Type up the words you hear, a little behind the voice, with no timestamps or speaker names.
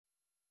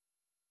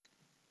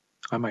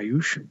I'm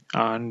Ayush,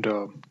 and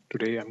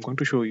today I'm going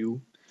to show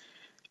you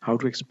how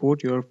to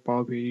export your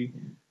Power BI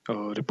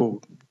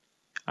report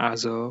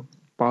as a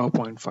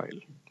PowerPoint file,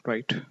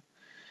 right?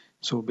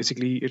 So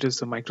basically, it is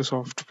the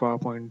Microsoft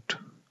PowerPoint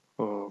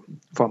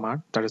format,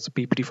 that is the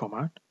PPT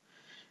format,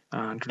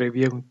 and today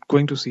we are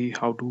going to see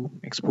how to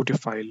export your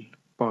file,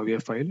 Power BI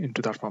file,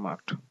 into that format,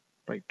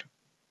 right?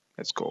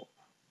 Let's go.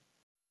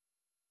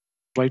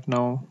 Right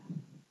now,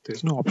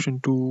 there's no option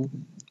to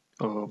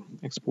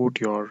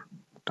export your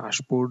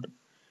dashboard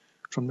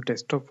from the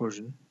desktop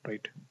version,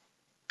 right?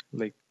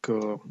 Like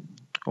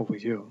over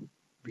here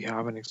we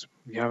have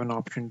an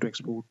option to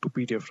export to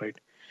PDF, right?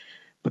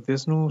 But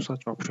there's no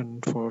such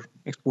option for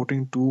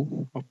exporting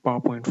to a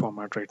PowerPoint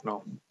format right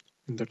now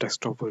in the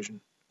desktop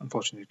version,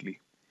 unfortunately.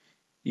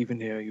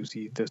 Even here you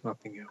see there's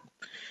nothing here.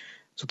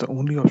 So the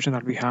only option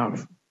that we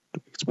have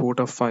to export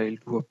a file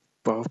to a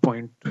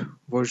PowerPoint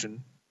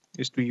version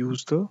is to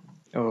use the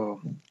uh,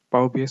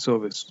 Power BI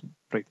service,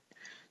 right?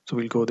 So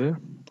we'll go there.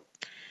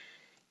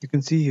 You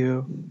can see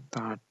here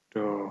that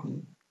there's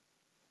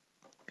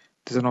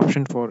an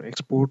option for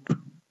export to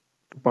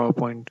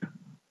PowerPoint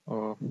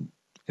uh,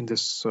 in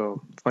this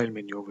file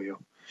menu over here,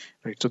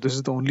 right? So this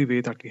is the only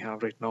way that we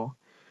have right now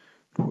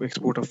to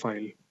export a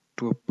file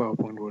to a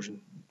PowerPoint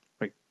version,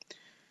 right?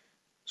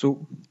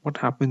 So what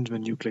happens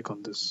when you click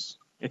on this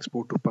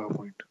export to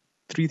PowerPoint?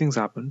 Three things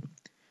happen.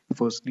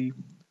 Firstly,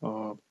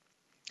 uh,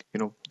 you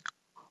know,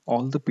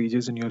 all the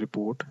pages in your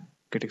report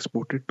get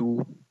exported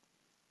to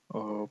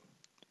uh,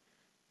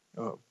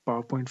 a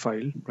PowerPoint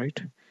file,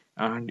 right?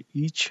 And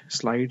each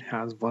slide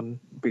has one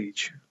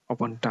page or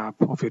one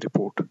tab of your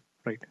report,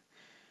 right?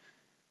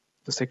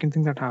 The second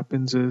thing that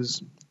happens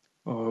is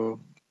uh,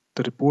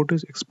 the report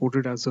is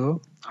exported as a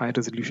high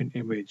resolution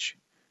image,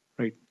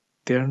 right?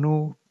 There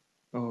are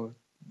uh,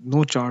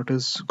 no chart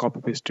is copy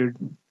pasted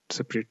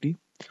separately.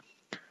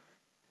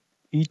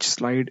 Each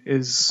slide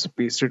is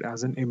pasted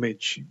as an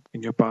image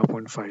in your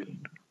PowerPoint file,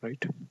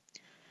 right?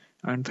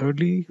 And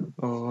thirdly,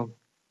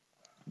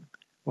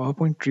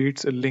 PowerPoint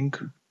creates a link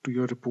to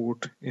your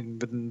report in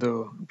within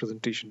the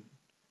presentation,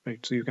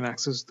 right? So you can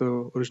access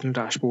the original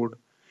dashboard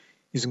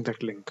using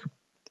that link.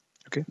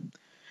 Okay.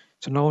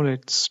 So now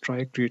let's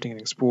try creating an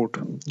export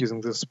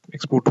using this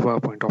export to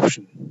PowerPoint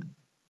option.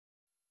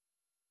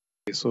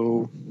 Okay,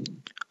 so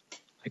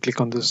I click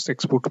on this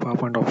export to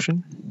PowerPoint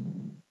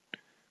option.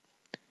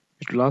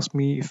 It will ask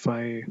me if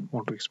I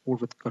want to export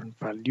with current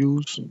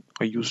values.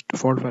 I use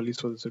default values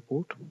for this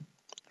report,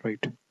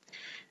 right?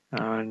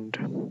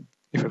 And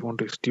if I want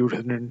to exclude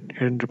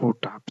hidden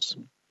report tabs,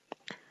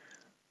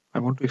 I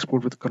want to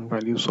export with current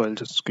values, so I'll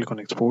just click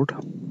on export.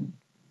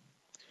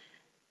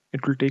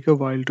 It will take a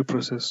while to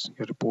process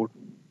your report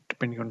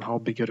depending on how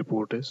big your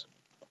report is.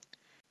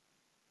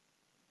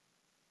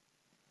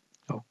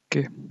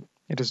 Okay,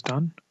 it is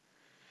done,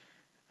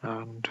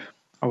 and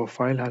our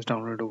file has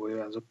downloaded over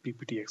here as a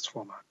PPTX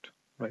format,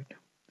 right?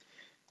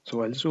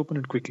 So I'll just open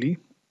it quickly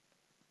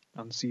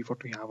and see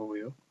what we have over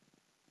here.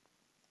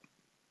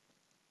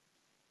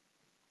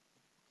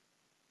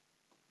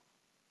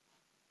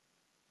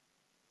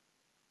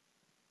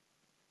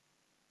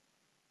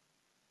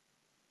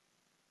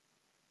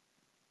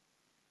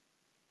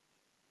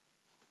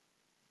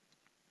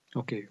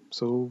 Okay,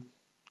 so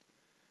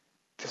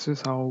this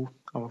is how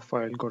our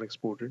file got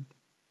exported,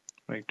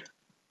 right?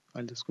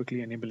 I'll just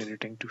quickly enable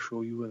editing to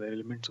show you the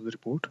elements of the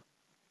report.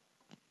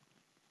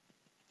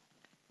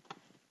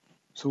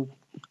 So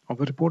our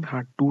report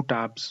had two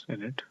tabs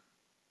in it,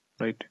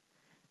 right?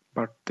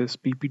 But this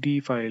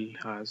PPT file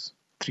has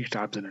three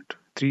tabs in it,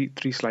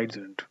 three slides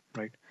in it,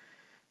 right?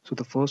 So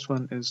the first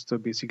one is the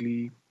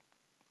basically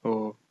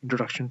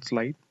introduction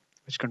slide,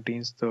 which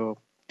contains the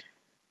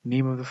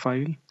name of the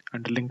file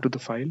and a link to the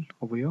file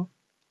over here,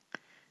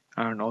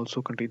 and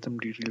also contains some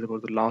details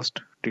about the last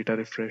data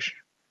refresh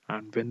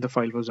and when the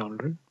file was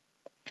downloaded.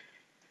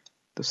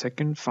 The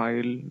second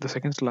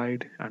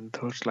slide and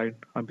third slide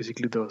are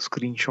basically the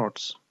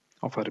screenshots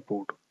of our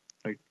report,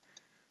 right?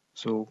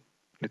 So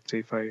let's say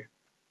if I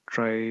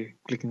try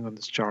clicking on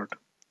this chart,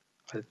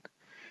 I'll,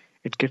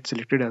 it gets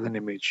selected as an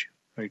image,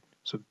 right?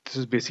 So this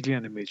is basically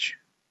an image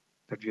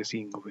that we are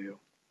seeing over here.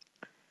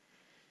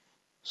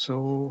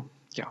 So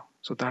yeah,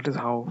 so that is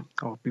how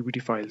our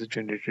PPT files are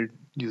generated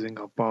using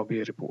our Power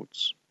BI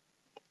reports,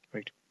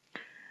 right?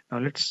 Now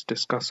let's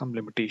discuss some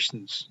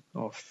limitations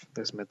of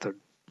this method.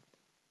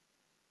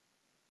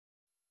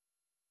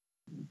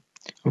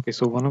 Okay,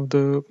 so one of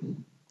the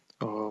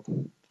uh,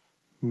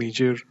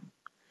 major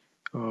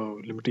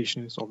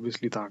limitation is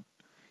obviously that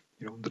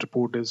the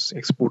report is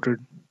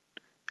exported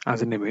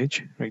as an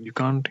image, right? You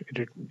can't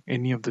edit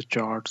any of the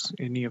charts,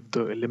 any of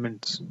the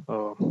elements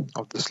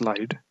of the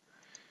slide,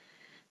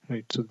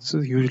 right? So this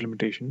is a huge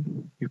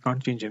limitation. You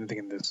can't change anything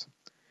in this.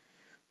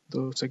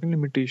 The second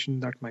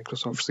limitation that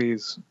Microsoft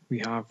says we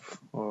have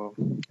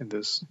in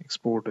this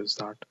export is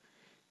that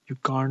you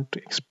can't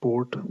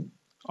export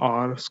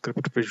R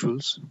script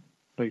visuals,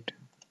 right?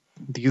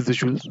 These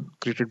visuals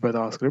created by the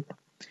R script,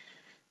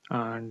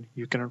 and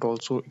you cannot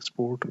also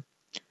export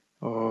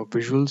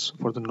visuals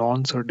for the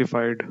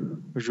non-certified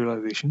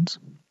visualizations.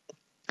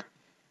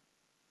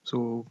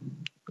 So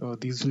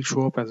these will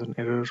show up as an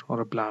error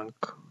or a blank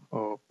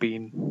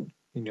pane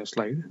in your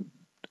slide.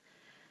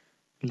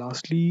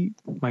 Lastly,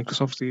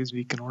 Microsoft says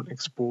we cannot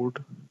export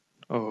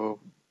uh,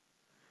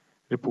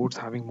 reports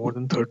having more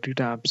than 30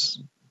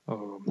 tabs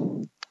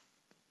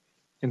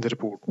in the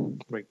report,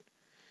 right?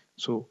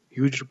 So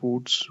huge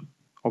reports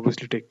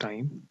obviously take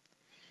time,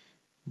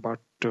 but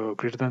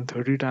greater than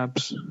 30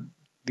 tabs,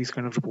 these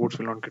kind of reports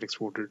will not get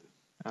exported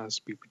as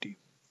PPT,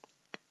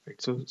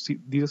 right? So see,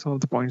 these are some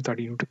of the points that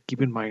you need to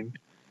keep in mind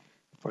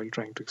while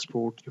trying to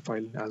export your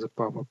file as a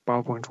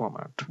PowerPoint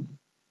format,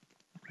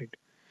 right?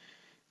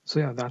 So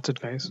yeah, that's it,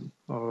 guys.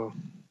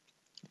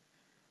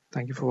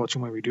 Thank you for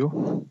watching my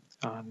video,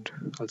 and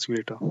I'll see you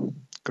later.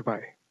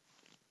 Goodbye.